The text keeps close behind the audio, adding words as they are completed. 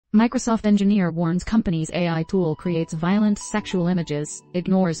Microsoft engineer warns company's AI tool creates violent sexual images,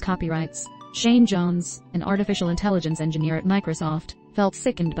 ignores copyrights. Shane Jones, an artificial intelligence engineer at Microsoft, felt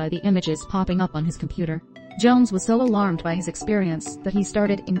sickened by the images popping up on his computer. Jones was so alarmed by his experience that he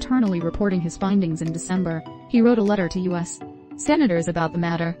started internally reporting his findings in December. He wrote a letter to U.S. senators about the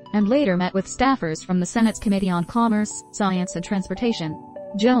matter, and later met with staffers from the Senate's Committee on Commerce, Science and Transportation.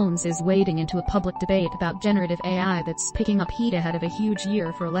 Jones is wading into a public debate about generative AI that's picking up heat ahead of a huge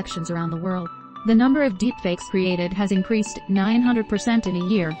year for elections around the world. The number of deepfakes created has increased 900% in a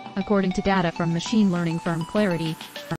year, according to data from machine learning firm Clarity.